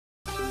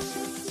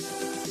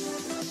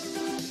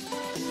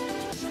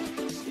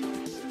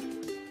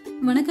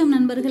வணக்கம்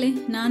நண்பர்களே,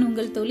 நான்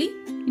உங்கள் தோழி.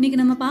 இன்னைக்கு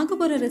நம்ம பார்க்க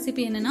போற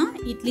ரெசிபி என்னன்னா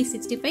இட்லி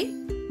 65.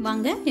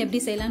 வாங்க எப்படி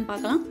செய்யலாம்னு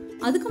பார்க்கலாம்.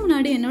 அதுக்கு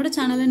முன்னாடி என்னோட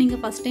சேனலை நீங்க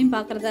ஃபர்ஸ்ட் டைம்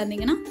பார்க்கறதா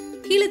இருந்தீங்கன்னா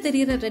கீழே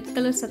தெரியுற ரெட்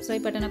கலர்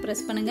சப்ஸ்கிரைப் பட்டனை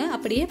பிரஸ் பண்ணுங்க.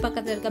 அப்படியே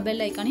பக்கத்துல இருக்க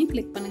பெல் ஐக்கானையும்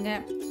கிளிக் பண்ணுங்க.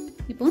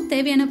 இப்போ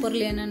தேவையான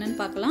பொருள் என்னென்னு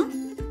பார்க்கலாம்.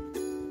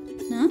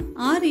 நான்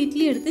 6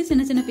 இட்லி எடுத்து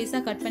சின்ன சின்ன பீஸா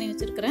கட் பண்ணி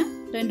வச்சிருக்கிறேன்.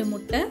 2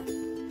 முட்டை,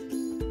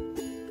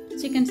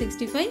 சிக்கன்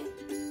 65,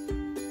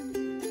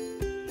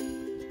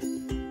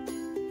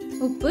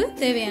 உப்பு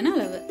தேவையான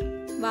அளவு.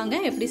 வாங்க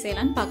எப்படி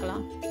செய்யலாம்னு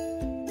பார்க்கலாம்.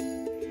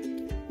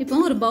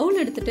 இப்போ ஒரு பவுல்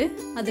எடுத்துட்டு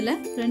அதுல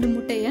 2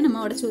 முட்டையை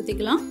நம்ம உடைச்சு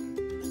ஊத்திக்கலாம்.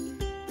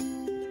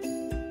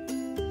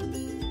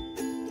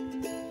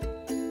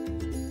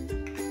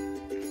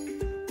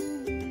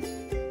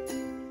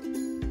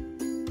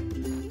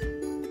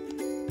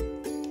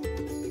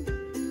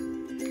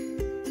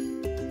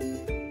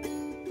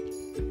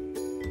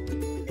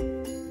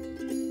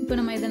 இப்போ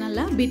நம்ம இதை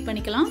நல்லா பீட்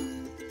பண்ணிக்கலாம்.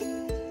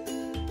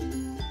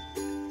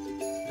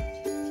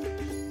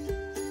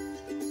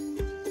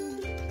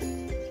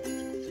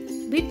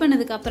 பீட்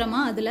பண்ணதுக்கு அப்புறமா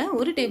அதில்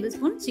 1 டேபிள்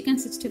ஸ்பூன் சிக்கன்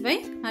 65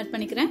 ஆட்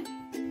பண்ணிக்கிறேன்.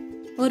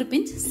 1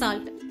 பிஞ்ச்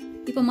சால்ட்.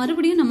 இப்போ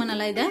மறுபடியும் நம்ம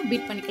நல்லா இதை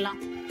பீட் பண்ணிக்கலாம்.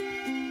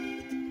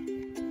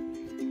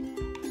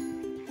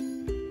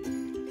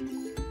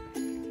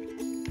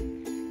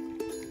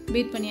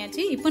 பீட்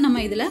பண்ணியாச்சு. இப்போ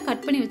நம்ம இதில்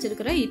கட் பண்ணி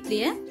வச்சிருக்கிற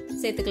இட்லியை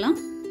சேர்த்துக்கலாம்.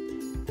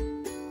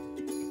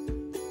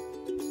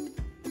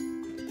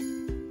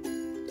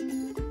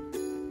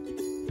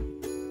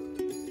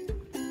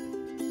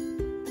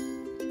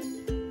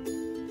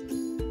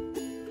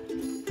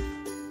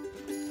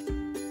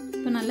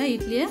 இப்போ நல்லா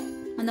இட்லியை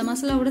அந்த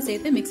மசாலாவோட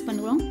சேர்த்து மிக்ஸ்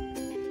பண்ணுவோம்.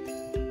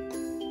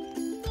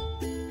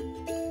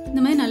 இந்த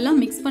மாதிரி நல்லா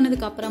மிக்ஸ்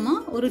பண்ணதுக்கு அப்புறமா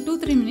ஒரு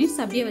 2-3 மினிட்ஸ்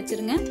அப்படியே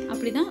வச்சிருங்க.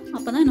 அப்படிதான்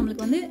அப்பதான்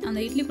நம்மளுக்கு வந்து அந்த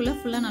இட்லிக்குள்ள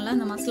ஃபுல்லாக நல்லா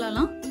அந்த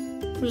மசாலாலாம்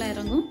ஃபுல்லாக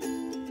இறங்கும்.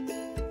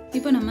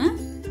 இப்போ நம்ம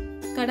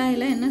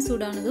கடாயில் எண்ணெய்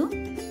சூடானதும்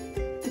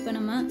இப்போ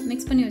நம்ம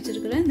மிக்ஸ் பண்ணி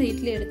வச்சிருக்கிற இந்த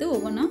இட்லி எடுத்து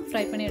ஒவ்வொன்றா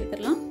ஃப்ரை பண்ணி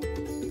எடுத்துடலாம்.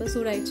 இப்போ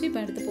சூடாயிடுச்சு.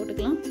 இப்போ எடுத்து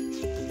போட்டுக்கலாம்.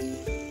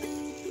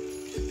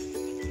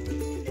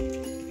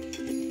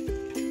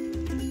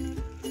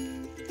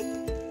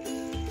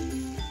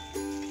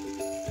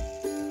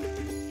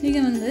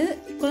 நீங்கள் வந்து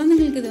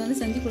குழந்தைங்களுக்கு இது வந்து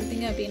செஞ்சு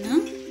கொடுத்தீங்க அப்படின்னா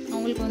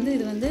அவங்களுக்கு வந்து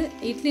இது வந்து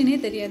இட்லினே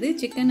தெரியாது,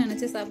 சிக்கன்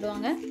நினச்சி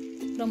சாப்பிடுவாங்க.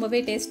 ரொம்பவே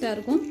டேஸ்ட்டாக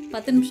இருக்கும்.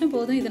 10 நிமிஷம்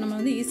போதும். இதை நம்ம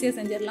வந்து ஈஸியாக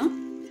செஞ்சிடலாம்.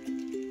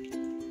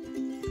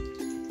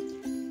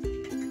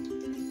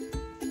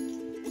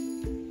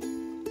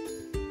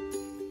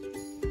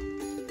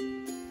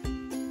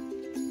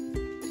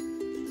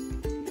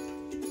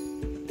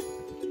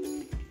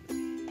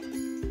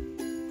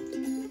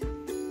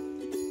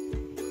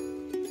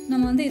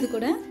 நம்ம வந்து இது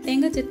கூட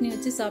தேங்காய் சட்னி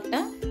வச்சு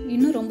சாப்பிட்டா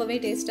இன்னும் ரொம்பவே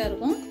டேஸ்ட்டாக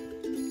இருக்கும்.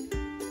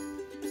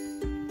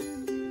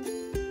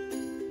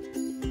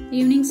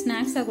 ஈவினிங்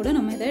ஸ்நாக்ஸாக கூட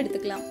நம்ம இதை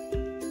எடுத்துக்கலாம்.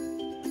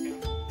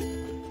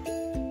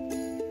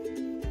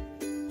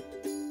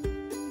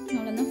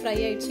 அவ்வளோதான், ஃப்ரை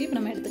ஆயிடுச்சு. இப்போ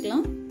நம்ம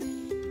எடுத்துக்கலாம்.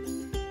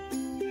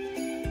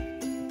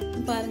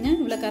 பாருங்க,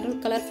 இவ்வளோ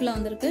கலர்ஃபுல்லாக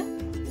வந்திருக்கு.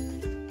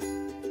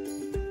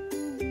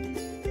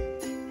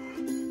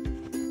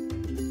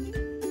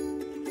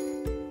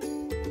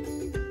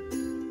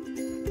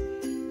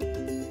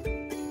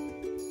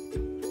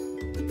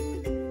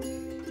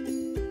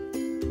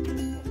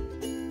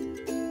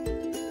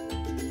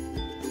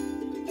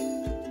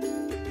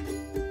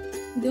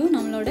 இதுவும்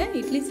நம்மளோட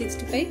இட்லி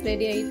 65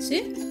 ரெடி ஆயிடுச்சு.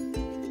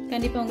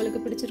 கண்டிப்பாக உங்களுக்கு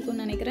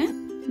பிடிச்சிருக்கும்னு நினைக்கிறேன்.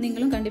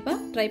 நீங்களும்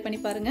கண்டிப்பாக ட்ரை பண்ணி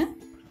பாருங்கள்.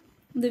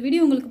 இந்த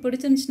வீடியோ உங்களுக்கு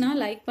பிடிச்சிருந்துச்சுன்னா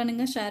லைக்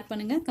பண்ணுங்கள், ஷேர்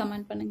பண்ணுங்கள்,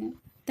 கமெண்ட் பண்ணுங்கள்.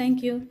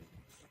 தேங்க்யூ.